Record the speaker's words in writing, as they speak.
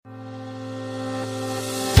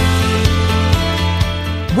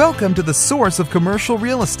Welcome to the Source of Commercial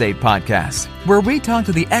Real Estate podcast, where we talk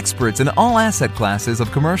to the experts in all asset classes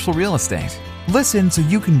of commercial real estate. Listen so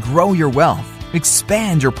you can grow your wealth,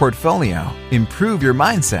 expand your portfolio, improve your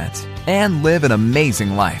mindset, and live an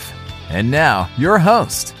amazing life. And now, your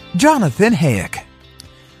host, Jonathan Hayek.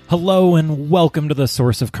 Hello and welcome to the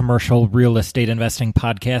Source of Commercial Real Estate Investing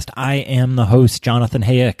podcast. I am the host, Jonathan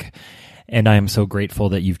Hayek, and I am so grateful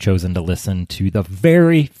that you've chosen to listen to the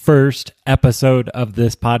very first episode of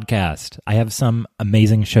this podcast. I have some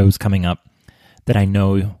amazing shows coming up that I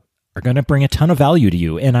know are going to bring a ton of value to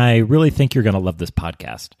you, and I really think you're going to love this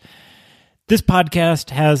podcast. This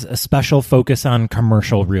podcast has a special focus on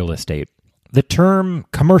commercial real estate. The term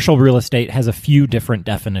commercial real estate has a few different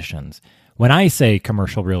definitions. When I say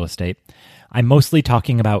commercial real estate, I'm mostly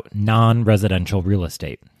talking about non-residential real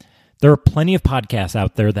estate. There are plenty of podcasts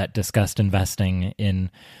out there that discussed investing in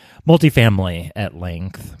multifamily at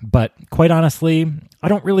length, but quite honestly, I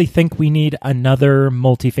don't really think we need another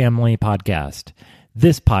multifamily podcast.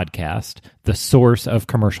 This podcast, The Source of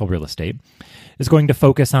Commercial Real Estate, is going to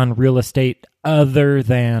focus on real estate other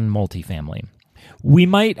than multifamily. We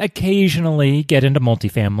might occasionally get into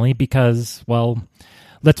multifamily because, well,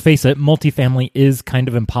 let's face it, multifamily is kind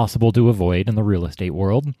of impossible to avoid in the real estate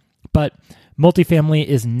world, but multifamily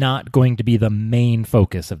is not going to be the main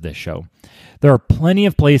focus of this show. There are plenty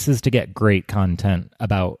of places to get great content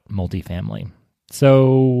about multifamily.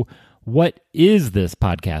 So, what is this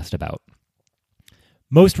podcast about?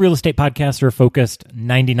 Most real estate podcasts are focused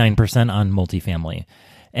 99% on multifamily.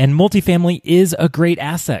 And multifamily is a great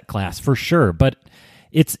asset class for sure, but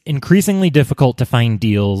it's increasingly difficult to find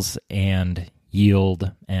deals and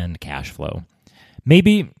yield and cash flow.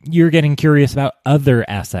 Maybe you're getting curious about other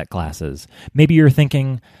asset classes. Maybe you're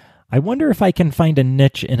thinking, I wonder if I can find a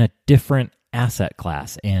niche in a different asset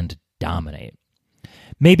class and dominate.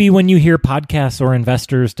 Maybe when you hear podcasts or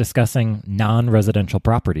investors discussing non-residential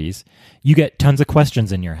properties, you get tons of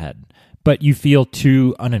questions in your head, but you feel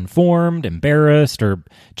too uninformed, embarrassed, or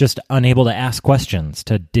just unable to ask questions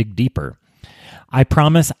to dig deeper. I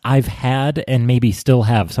promise I've had and maybe still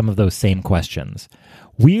have some of those same questions.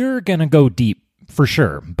 We're going to go deep for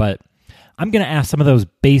sure, but I'm going to ask some of those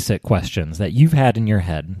basic questions that you've had in your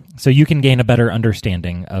head so you can gain a better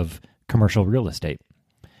understanding of commercial real estate.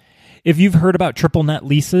 If you've heard about triple net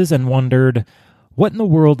leases and wondered, what in the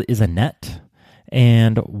world is a net?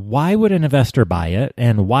 And why would an investor buy it?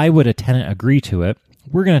 And why would a tenant agree to it?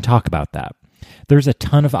 We're going to talk about that. There's a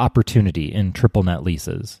ton of opportunity in triple net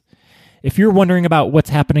leases. If you're wondering about what's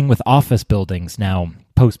happening with office buildings now,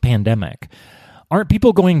 post-pandemic, aren't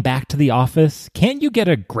people going back to the office? Can't you get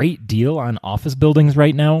a great deal on office buildings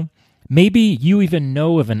right now? Maybe you even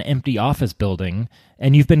know of an empty office building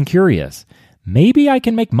and you've been curious. Maybe I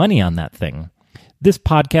can make money on that thing. This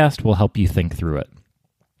podcast will help you think through it.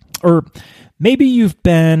 Or maybe you've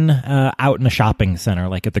been out in a shopping center,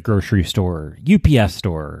 like at the grocery store, UPS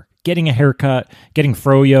store, getting a haircut, getting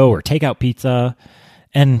froyo or takeout pizza,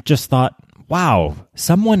 and just thought, wow,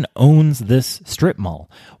 someone owns this strip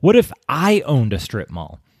mall. What if I owned a strip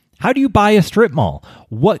mall? How do you buy a strip mall?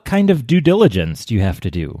 What kind of due diligence do you have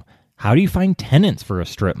to do? How do you find tenants for a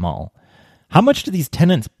strip mall? How much do these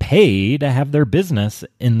tenants pay to have their business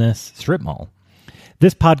in this strip mall?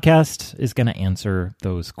 This podcast is going to answer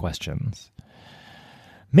those questions.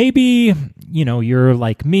 Maybe, you're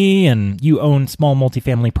like me and you own small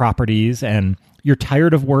multifamily properties and you're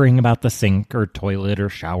tired of worrying about the sink or toilet or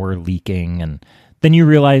shower leaking, and then you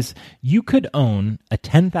realize you could own a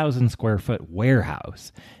 10,000 square foot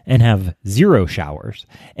warehouse and have 0 showers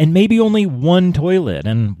and maybe only 1 toilet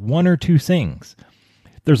and 1 or 2 sinks.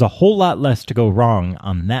 There's a whole lot less to go wrong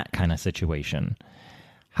on that kind of situation.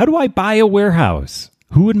 How do I buy a warehouse?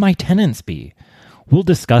 Who would my tenants be? We'll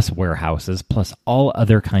discuss warehouses plus all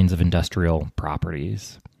other kinds of industrial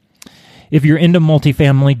properties. If you're into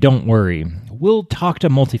multifamily, don't worry. We'll talk to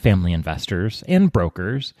multifamily investors and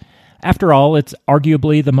brokers. After all, it's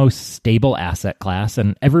arguably the most stable asset class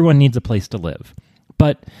and everyone needs a place to live.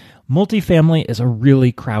 But multifamily is a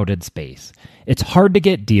really crowded space. It's hard to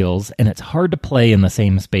get deals and it's hard to play in the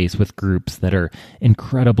same space with groups that are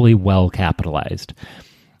incredibly well capitalized.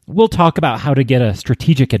 We'll talk about how to get a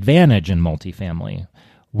strategic advantage in multifamily,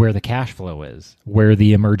 where the cash flow is, where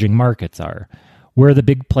the emerging markets are, where the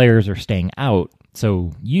big players are staying out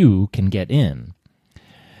so you can get in.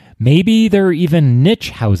 Maybe there are even niche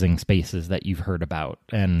housing spaces that you've heard about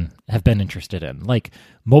and have been interested in, like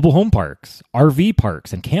mobile home parks, RV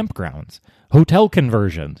parks and campgrounds, hotel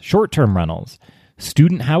conversions, short-term rentals,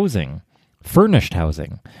 student housing, furnished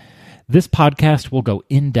housing. This podcast will go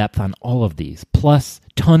in depth on all of these, plus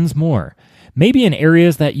tons more, maybe in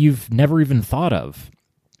areas that you've never even thought of.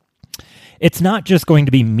 It's not just going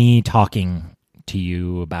to be me talking to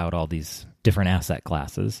you about all these different asset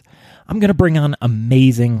classes. I'm going to bring on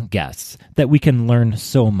amazing guests that we can learn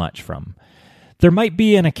so much from. There might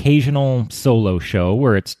be an occasional solo show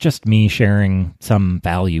where it's just me sharing some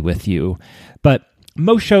value with you, but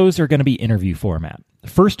most shows are going to be interview format.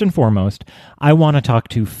 First and foremost, I want to talk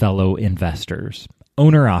to fellow investors,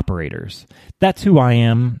 owner-operators. That's who I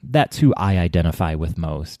am. That's who I identify with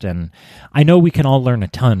most. And I know we can all learn a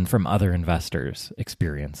ton from other investors'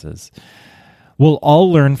 experiences. We'll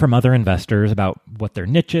all learn from other investors about what their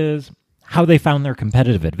niche is, how they found their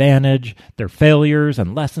competitive advantage, their failures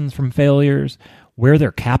and lessons from failures, where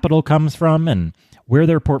their capital comes from, and where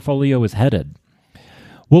their portfolio is headed.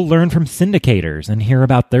 We'll learn from syndicators and hear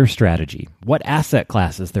about their strategy, what asset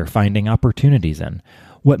classes they're finding opportunities in,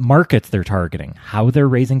 what markets they're targeting, how they're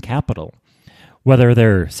raising capital, whether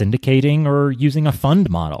they're syndicating or using a fund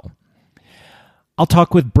model. I'll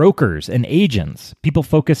talk with brokers and agents, people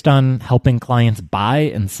focused on helping clients buy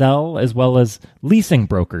and sell, as well as leasing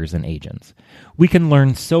brokers and agents. We can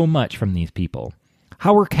learn so much from these people.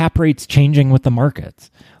 How are cap rates changing with the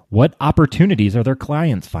markets? What opportunities are their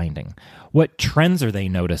clients finding? What trends are they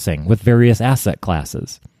noticing with various asset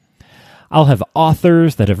classes? I'll have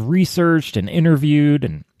authors that have researched and interviewed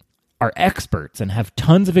and are experts and have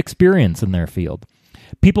tons of experience in their field.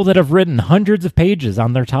 People that have written hundreds of pages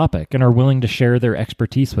on their topic and are willing to share their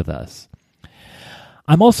expertise with us.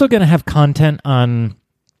 I'm also going to have content on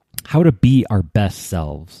how to be our best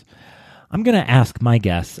selves. I'm going to ask my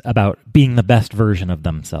guests about being the best version of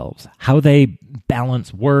themselves, how they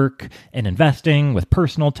balance work and investing with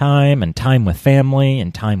personal time and time with family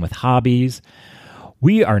and time with hobbies.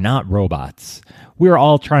 We are not robots. We're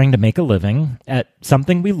all trying to make a living at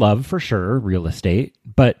something we love for sure, real estate,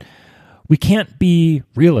 but we can't be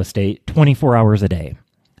real estate 24 hours a day.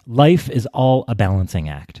 Life is all a balancing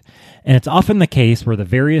act, and it's often the case where the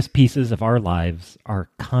various pieces of our lives are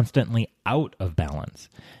constantly out of balance,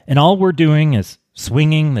 and all we're doing is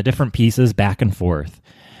swinging the different pieces back and forth,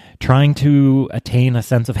 trying to attain a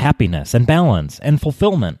sense of happiness and balance and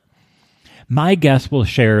fulfillment. My guests will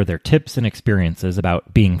share their tips and experiences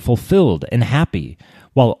about being fulfilled and happy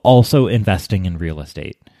while also investing in real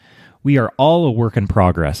estate. We are all a work in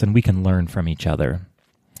progress, and we can learn from each other.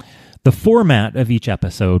 The format of each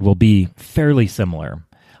episode will be fairly similar.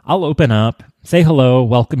 I'll open up, say hello,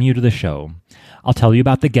 welcome you to the show. I'll tell you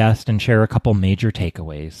about the guest and share a couple major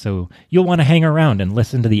takeaways, so you'll want to hang around and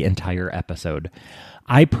listen to the entire episode.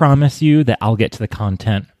 I promise you that I'll get to the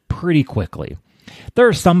content pretty quickly. There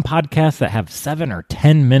are some podcasts that have 7 or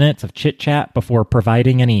 10 minutes of chit-chat before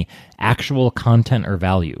providing any actual content or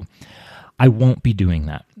value. I won't be doing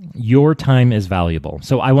that. Your time is valuable,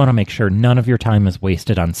 so I want to make sure none of your time is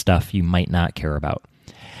wasted on stuff you might not care about.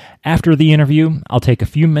 After the interview, I'll take a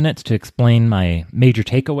few minutes to explain my major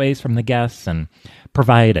takeaways from the guests and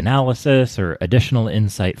provide analysis or additional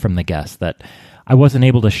insight from the guests that I wasn't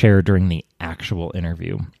able to share during the actual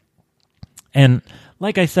interview. And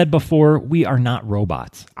like I said before, we are not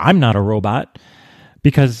robots. I'm not a robot.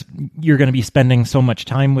 Because you're going to be spending so much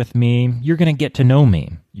time with me, you're going to get to know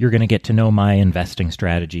me. You're going to get to know my investing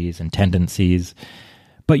strategies and tendencies,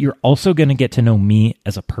 but you're also going to get to know me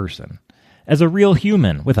as a person, as a real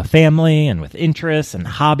human with a family and with interests and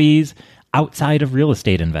hobbies outside of real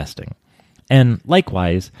estate investing. And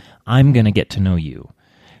likewise, I'm going to get to know you.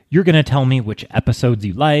 You're going to tell me which episodes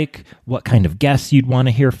you like, what kind of guests you'd want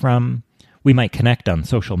to hear from. We might connect on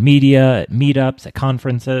social media, at meetups, at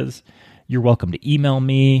conferences. You're welcome to email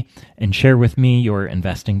me and share with me your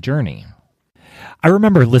investing journey. I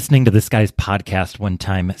remember listening to this guy's podcast one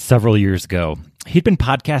time several years ago. He'd been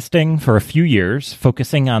podcasting for a few years,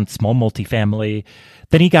 focusing on small multifamily.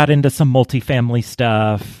 Then he got into some multifamily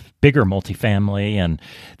stuff, bigger multifamily, and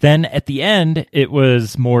then at the end, it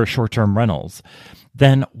was more short-term rentals.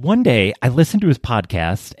 Then one day, I listened to his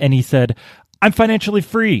podcast, and he said, "I'm financially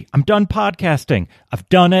free. I'm done podcasting. I've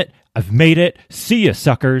done it. I've made it. See ya,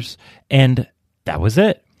 suckers." And that was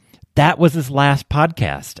it. That was his last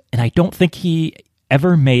podcast. And I don't think he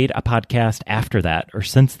ever made a podcast after that or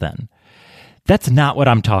since then. That's not what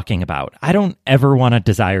I'm talking about. I don't ever want to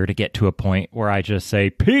desire to get to a point where I just say,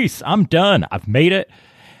 peace, I'm done. I've made it.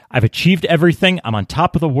 I've achieved everything. I'm on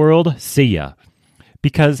top of the world. See ya.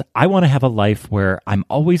 Because I want to have a life where I'm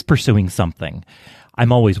always pursuing something.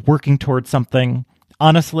 I'm always working towards something.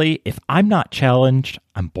 Honestly, if I'm not challenged,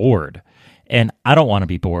 I'm bored. And I don't want to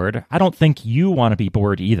be bored. I don't think you want to be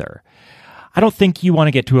bored either. I don't think you want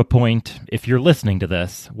to get to a point, if you're listening to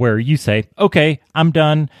this, where you say, okay, I'm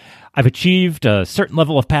done. I've achieved a certain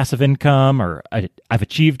level of passive income, or I've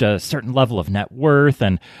achieved a certain level of net worth,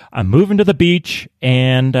 and I'm moving to the beach,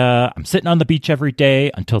 and I'm sitting on the beach every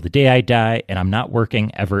day until the day I die, and I'm not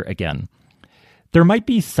working ever again. There might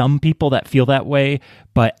be some people that feel that way,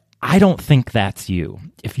 but I don't think that's you.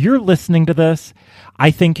 If you're listening to this,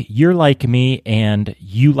 I think you're like me and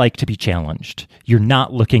you like to be challenged. You're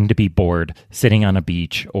not looking to be bored sitting on a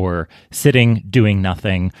beach or sitting doing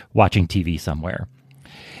nothing, watching TV somewhere.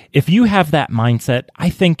 If you have that mindset, I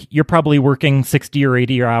think you're probably working 60 or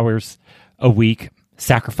 80 hours a week,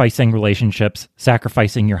 sacrificing relationships,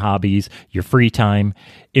 sacrificing your hobbies, your free time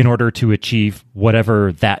in order to achieve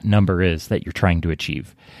whatever that number is that you're trying to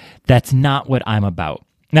achieve. That's not what I'm about.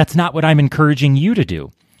 That's not what I'm encouraging you to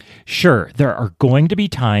do. Sure, there are going to be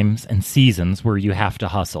times and seasons where you have to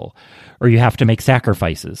hustle or you have to make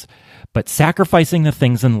sacrifices, but sacrificing the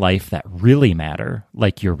things in life that really matter,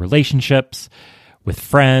 like your relationships with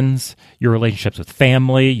friends, your relationships with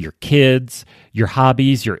family, your kids, your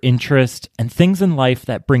hobbies, your interests, and things in life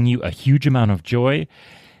that bring you a huge amount of joy,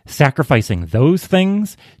 sacrificing those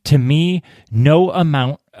things, to me, no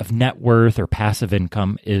amount of net worth or passive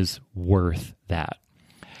income is worth that.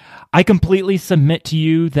 I completely submit to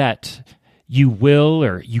you that you will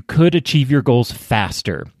or you could achieve your goals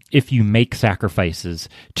faster if you make sacrifices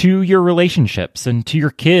to your relationships and to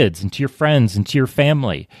your kids and to your friends and to your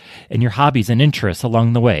family and your hobbies and interests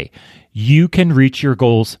along the way. You can reach your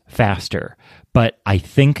goals faster, but I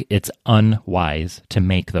think it's unwise to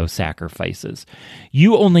make those sacrifices.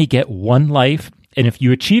 You only get one life, and if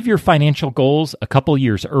you achieve your financial goals a couple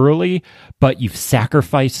years early, but you've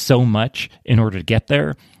sacrificed so much in order to get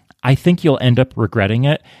there, I think you'll end up regretting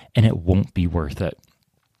it, and it won't be worth it.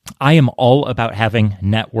 I am all about having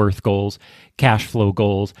net worth goals, cash flow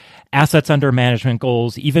goals, assets under management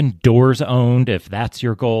goals, even doors owned if that's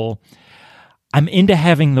your goal. I'm into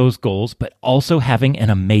having those goals, but also having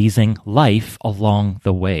an amazing life along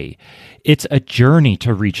the way. It's a journey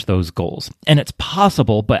to reach those goals, and it's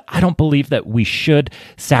possible, but I don't believe that we should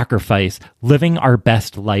sacrifice living our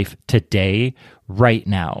best life today, right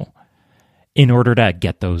now, in order to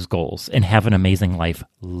get those goals and have an amazing life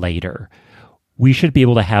later. We should be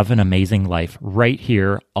able to have an amazing life right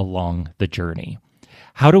here along the journey.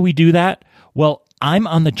 How do we do that? Well, I'm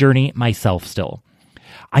on the journey myself still.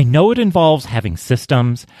 I know it involves having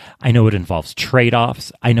systems. I know it involves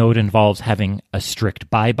trade-offs. I know it involves having a strict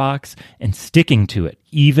buy box and sticking to it,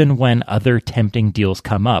 even when other tempting deals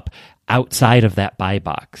come up outside of that buy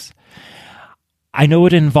box. I know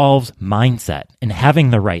it involves mindset and having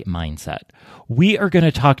the right mindset. We are going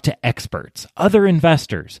to talk to experts, other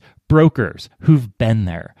investors, brokers who've been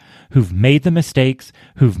there, who've made the mistakes,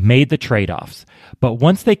 who've made the trade-offs. But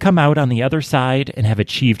once they come out on the other side and have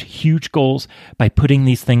achieved huge goals by putting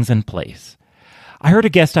these things in place. I heard a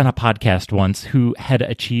guest on a podcast once who had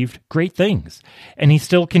achieved great things, and he's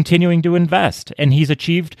still continuing to invest, and he's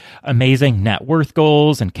achieved amazing net worth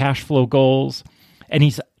goals and cash flow goals, and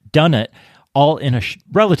he's done it all in a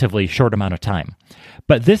relatively short amount of time.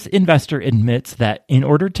 But this investor admits that in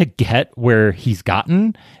order to get where he's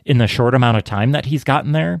gotten in the short amount of time that he's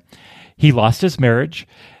gotten there, he lost his marriage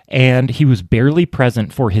and he was barely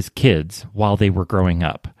present for his kids while they were growing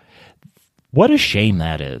up. What a shame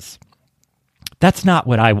that is. That's not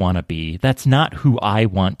what I want to be. That's not who I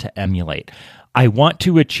want to emulate. I want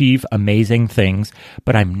to achieve amazing things,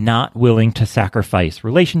 but I'm not willing to sacrifice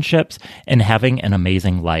relationships and having an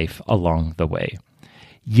amazing life along the way.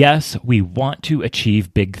 Yes, we want to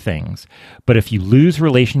achieve big things, but if you lose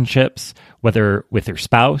relationships, whether with your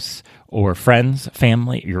spouse or friends,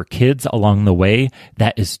 family, your kids along the way,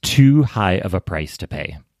 that is too high of a price to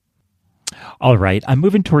pay. All right, I'm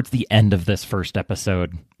moving towards the end of this first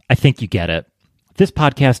episode. I think you get it. This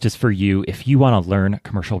podcast is for you if you want to learn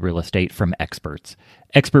commercial real estate from experts,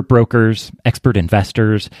 expert brokers, expert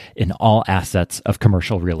investors in all assets of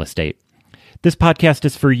commercial real estate. This podcast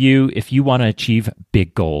is for you if you want to achieve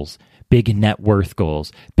big goals, big net worth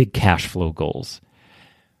goals, big cash flow goals.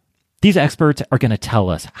 These experts are going to tell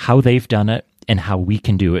us how they've done it and how we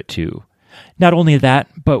can do it too. Not only that,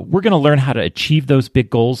 but we're going to learn how to achieve those big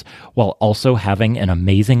goals while also having an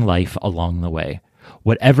amazing life along the way,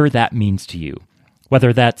 whatever that means to you.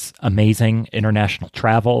 Whether that's amazing international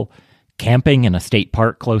travel, camping in a state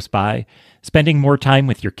park close by, spending more time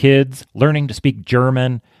with your kids, learning to speak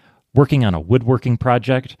German, working on a woodworking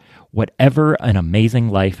project, whatever an amazing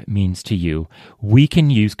life means to you, we can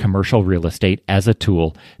use commercial real estate as a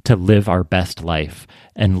tool to live our best life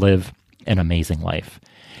and live an amazing life.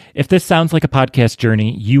 If this sounds like a podcast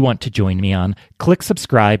journey you want to join me on, click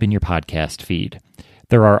subscribe in your podcast feed.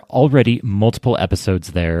 There are already multiple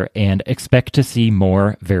episodes there, and expect to see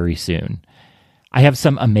more very soon. I have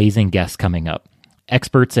some amazing guests coming up.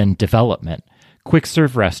 Experts in development,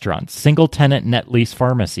 quick-serve restaurants, single-tenant net lease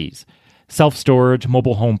pharmacies, self-storage,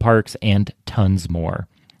 mobile home parks, and tons more.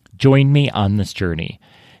 Join me on this journey.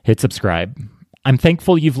 Hit subscribe. I'm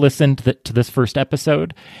thankful you've listened to this first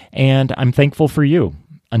episode, and I'm thankful for you.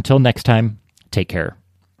 Until next time, take care.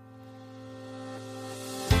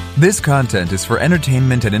 This content is for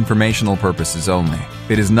entertainment and informational purposes only.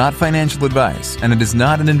 It is not financial advice, and it is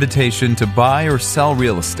not an invitation to buy or sell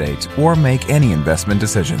real estate or make any investment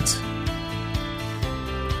decisions.